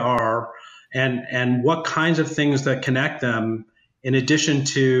who they are and what kinds of things that connect them in addition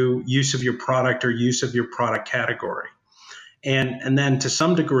to use of your product or use of your product category. And then to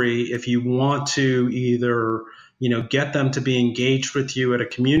some degree, if you want to either get them to be engaged with you at a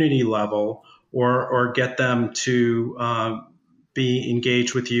community level or get them to be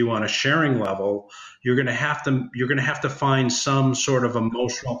engaged with you on a sharing level, you're going to have to find some sort of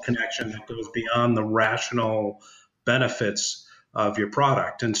emotional connection that goes beyond the rational benefits of your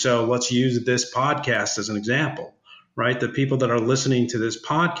product. And so let's use this podcast as an example, right? The people that are listening to this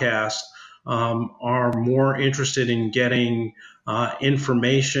podcast are more interested in getting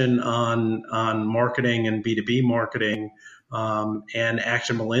information on marketing and B2B marketing and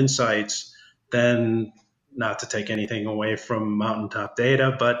actionable insights than, not to take anything away from Mountaintop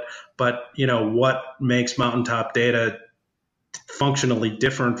Data, but what makes Mountaintop Data functionally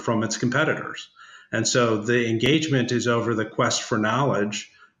different from its competitors. And so the engagement is over the quest for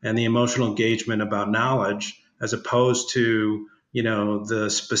knowledge and the emotional engagement about knowledge, as opposed to, the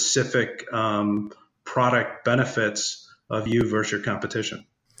specific product benefits of you versus your competition.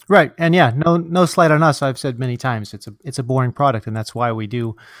 Right. And yeah, no slight on us. I've said many times, it's a boring product, and that's why we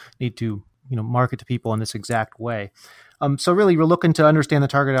do need to, market to people in this exact way. So really, we're looking to understand the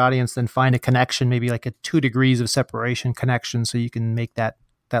target audience, then find a connection, maybe like a 2 degrees of separation connection, so you can make that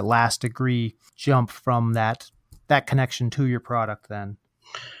last degree jump from that connection to your product then.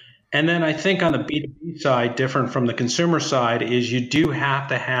 And then I think on the B2B side, different from the consumer side, is you do have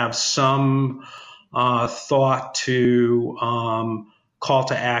to have some thought to call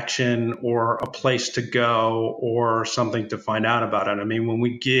to action or a place to go or something to find out about it. I mean, when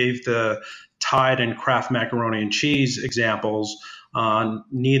we gave the Tide and Kraft macaroni and cheese examples,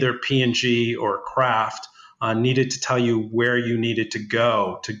 neither P&G or Kraft needed to tell you where you needed to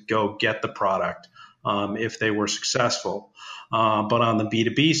go get the product if they were successful. But on the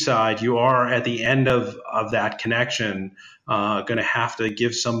B2B side, you are at the end of that connection going to have to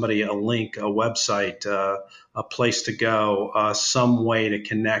give somebody a link, a website, a place to go, some way to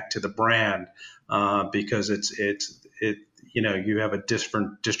connect to the brand because you have a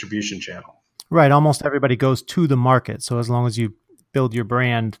different distribution channel. Right. Almost everybody goes to the market. So as long as you build your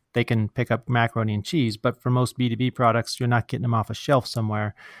brand, they can pick up macaroni and cheese. But for most B2B products, you're not getting them off a shelf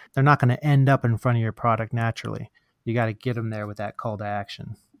somewhere. They're not going to end up in front of your product naturally. You got to get them there with that call to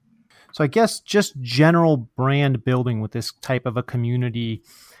action. So I guess just general brand building with this type of a community,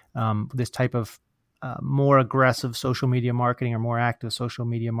 this type of more aggressive social media marketing or more active social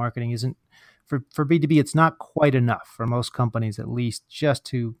media marketing isn't, for B2B, it's not quite enough for most companies, at least, just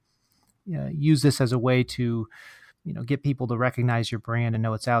to use this as a way to get people to recognize your brand and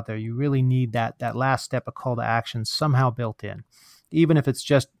know it's out there. You really need that last step, a call to action, somehow built in. Even if it's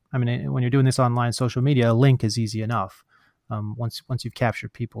just, when you're doing this online social media, a link is easy enough once you've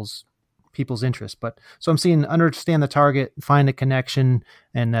captured people's interest. But so I'm seeing understand the target, find a connection,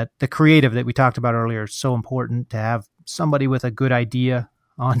 and that the creative that we talked about earlier is so important to have somebody with a good idea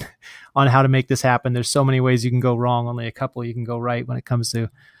on how to make this happen. There's so many ways you can go wrong, only a couple you can go right when it comes to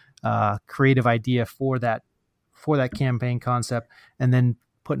creative idea for that campaign concept, and then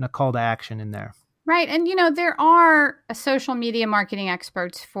putting a call to action in there. Right. And, there are social media marketing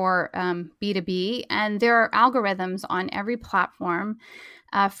experts for B2B, and there are algorithms on every platform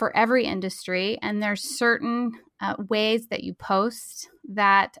for every industry. And there's certain ways that you post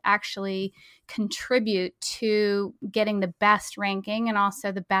that actually contribute to getting the best ranking and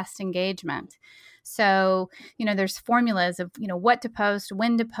also the best engagement. So, there's formulas of, what to post,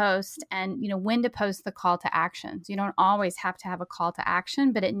 when to post, and, when to post the call to actions. You don't always have to have a call to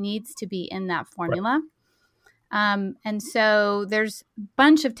action, but it needs to be in that formula. Right. And so there's a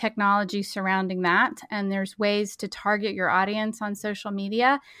bunch of technology surrounding that. And there's ways to target your audience on social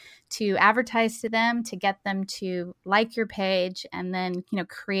media, to advertise to them, to get them to like your page, and then,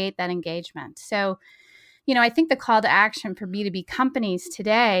 create that engagement. So, I think the call to action for B2B companies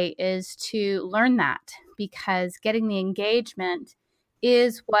today is to learn that, because getting the engagement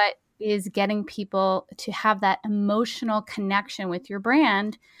is what is getting people to have that emotional connection with your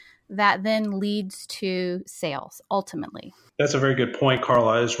brand that then leads to sales ultimately. That's a very good point,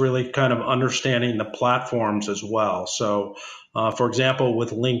 Carla, is really kind of understanding the platforms as well. So, for example,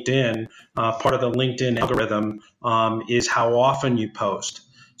 with LinkedIn, part of the LinkedIn algorithm is how often you post.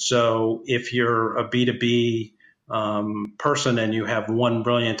 So if you're a B2B person and you have one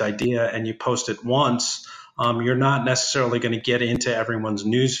brilliant idea and you post it once, you're not necessarily going to get into everyone's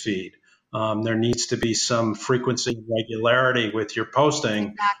newsfeed. There needs to be some frequency and regularity with your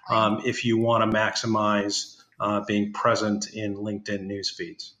posting. Exactly. If you want to maximize being present in LinkedIn news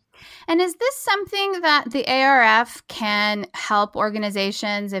feeds. And is this something that the ARF can help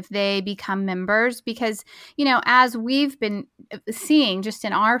organizations if they become members? Because, as we've been seeing just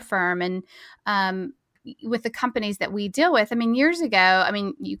in our firm and with the companies that we deal with, years ago,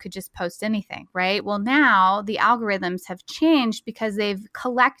 you could just post anything, right? Well, now the algorithms have changed because they've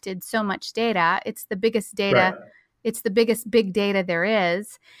collected so much data. It's the biggest data. Right. It's the biggest big data there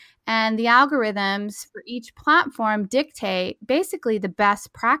is. And the algorithms for each platform dictate basically the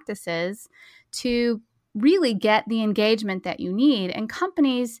best practices to really get the engagement that you need. And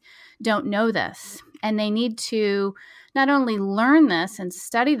companies don't know this. And they need to not only learn this and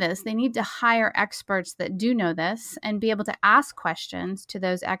study this, they need to hire experts that do know this and be able to ask questions to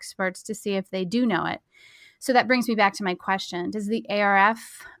those experts to see if they do know it. So that brings me back to my question. Does the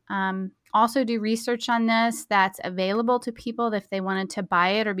ARF also do research on this that's available to people if they wanted to buy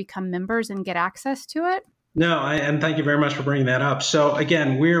it or become members and get access to it? No, and thank you very much for bringing that up. So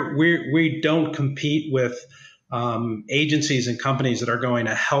again, we don't compete with agencies and companies that are going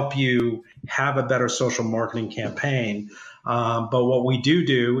to help you have a better social marketing campaign. But what we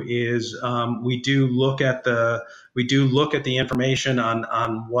do is we do look at the information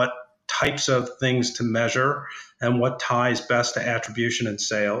on what types of things to measure and what ties best to attribution and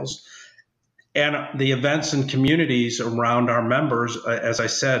sales. And the events and communities around our members, as I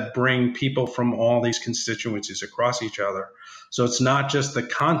said, bring people from all these constituencies across each other. So it's not just the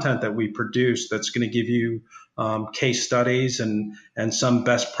content that we produce that's going to give you case studies and some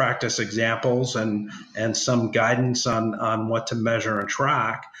best practice examples and some guidance on what to measure and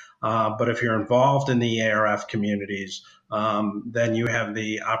track. But if you're involved in the ARF communities, then you have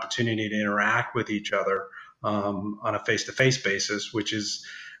the opportunity to interact with each other on a face-to-face basis, which is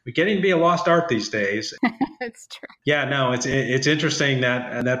getting to be a lost art these days. It's true. Yeah, no, it's interesting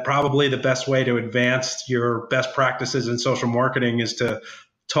that probably the best way to advance your best practices in social marketing is to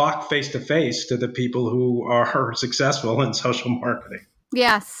talk face-to-face to the people who are successful in social marketing.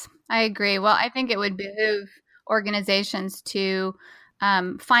 Yes, I agree. Well, I think it would behoove organizations to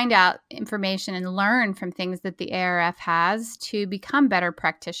find out information and learn from things that the ARF has to become better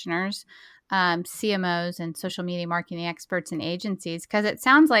practitioners, CMOs and social media marketing experts and agencies, because it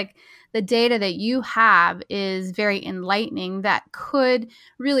sounds like the data that you have is very enlightening that could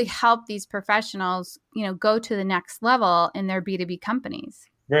really help these professionals, go to the next level in their B2B companies.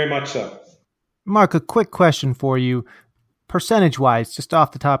 Very much so. Mark, a quick question for you. Percentage-wise, just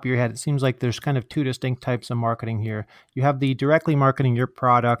off the top of your head, it seems like there's kind of two distinct types of marketing here. You have the directly marketing your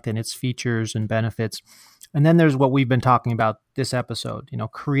product and its features and benefits. And then there's what we've been talking about this episode,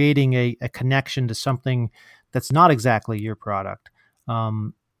 creating a connection to something that's not exactly your product.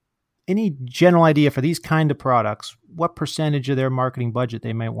 Any general idea for these kind of products, what percentage of their marketing budget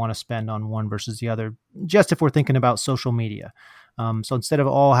they might want to spend on one versus the other, just if we're thinking about social media? So instead of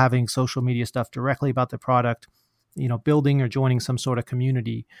all having social media stuff directly about the product, building or joining some sort of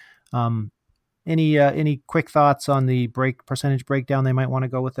community, any quick thoughts on the percentage breakdown they might want to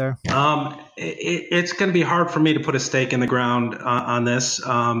go with there? It's going to be hard for me to put a stake in the ground on this, but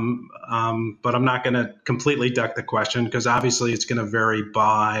I'm not going to completely duck the question because obviously it's going to vary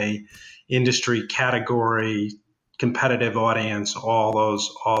by industry, category, competitive audience, all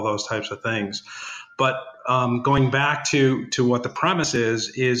those types of things. But going back to what the premise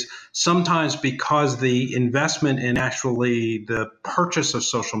is sometimes because the investment in actually the purchase of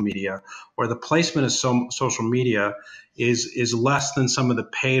social media or the placement of social media is less than some of the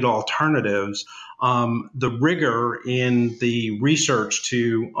paid alternatives, the rigor in the research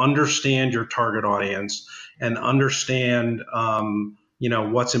to understand your target audience and understand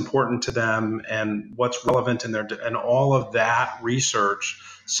what's important to them and what's relevant in and all of that research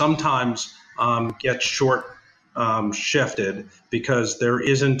sometimes gets shifted because there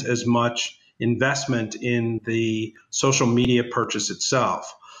isn't as much investment in the social media purchase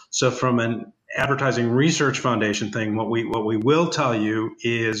itself. So from an advertising research foundation thing, what we will tell you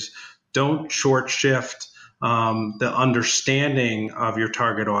is don't short shift the understanding of your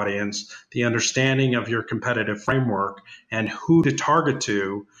target audience, the understanding of your competitive framework and who to target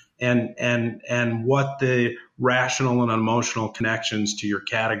to and what the rational and emotional connections to your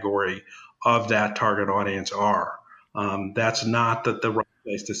category of that target audience are. That's not the right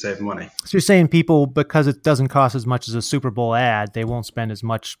place to save money. So you're saying people, because it doesn't cost as much as a Super Bowl ad, they won't spend as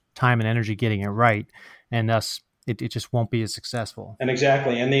much time and energy getting it right, and thus it just won't be as successful. And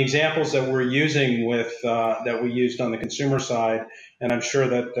exactly. And the examples that we're using with that we used on the consumer side, and I'm sure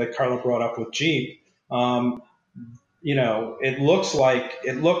that Carla brought up with Jeep, it looked like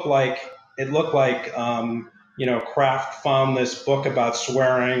Kraft found this book about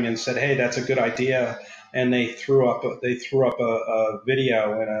swearing and said, "Hey, that's a good idea," and they threw up a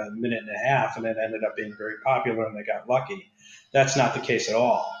video in a minute and a half, and it ended up being very popular, and they got lucky. That's not the case at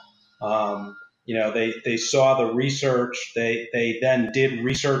all. They saw the research. They then did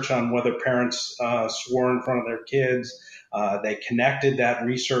research on whether parents swore in front of their kids. They connected that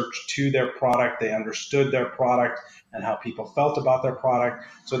research to their product. They understood their product and how people felt about their product.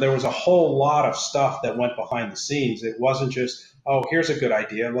 So there was a whole lot of stuff that went behind the scenes. It wasn't just, oh, here's a good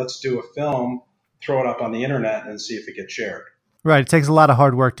idea. Let's do a film, throw it up on the internet and see if it gets shared. Right. It takes a lot of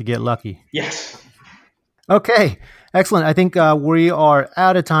hard work to get lucky. Yes. Okay, excellent. I think we are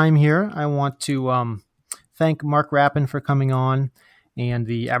out of time here. I want to thank Mark Rapin for coming on and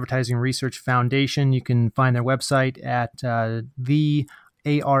the Advertising Research Foundation. You can find their website at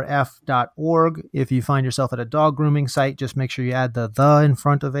thearf.org. If you find yourself at a dog grooming site, just make sure you add the in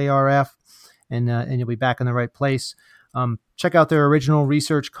front of ARF, and you'll be back in the right place. Check out their original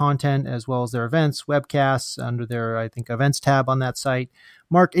research content as well as their events, webcasts under their, I think, events tab on that site.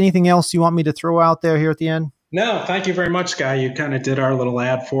 Mark, anything else you want me to throw out there here at the end? No, thank you very much, Guy. You kind of did our little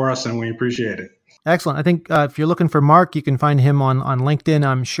ad for us, and we appreciate it. Excellent. I think if you're looking for Mark, you can find him on LinkedIn,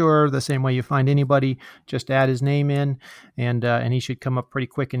 I'm sure, the same way you find anybody. Just add his name in, and he should come up pretty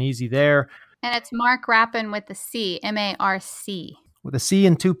quick and easy there. And it's Mark Rapin with the C, M-A-R-C. With a C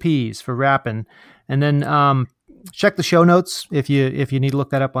and 2 P's for Rapin. And then check the show notes if you need to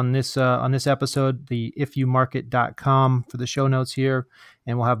look that up on this episode, the ifyoumarket.com for the show notes here,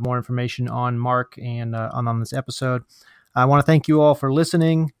 and we'll have more information on Mark and on this episode. I want to thank you all for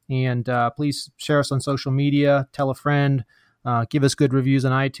listening, and please share us on social media, tell a friend, give us good reviews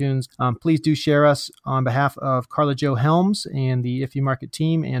on iTunes. Please do share us on behalf of Carla Jo Helms and the If You Market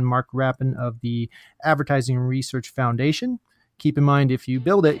team and Mark Rapin of the Advertising Research Foundation. Keep in mind, if you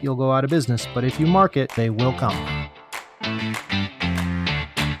build it, you'll go out of business, but if you market, they will come.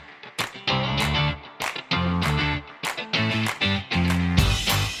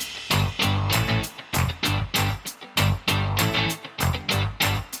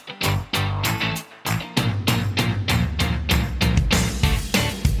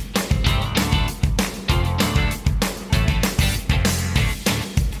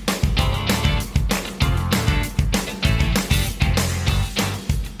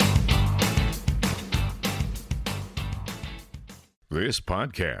 This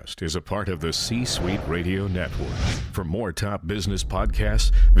podcast is a part of the C-Suite Radio Network. For more top business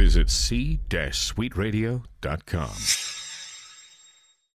podcasts, visit c-suiteradio.com.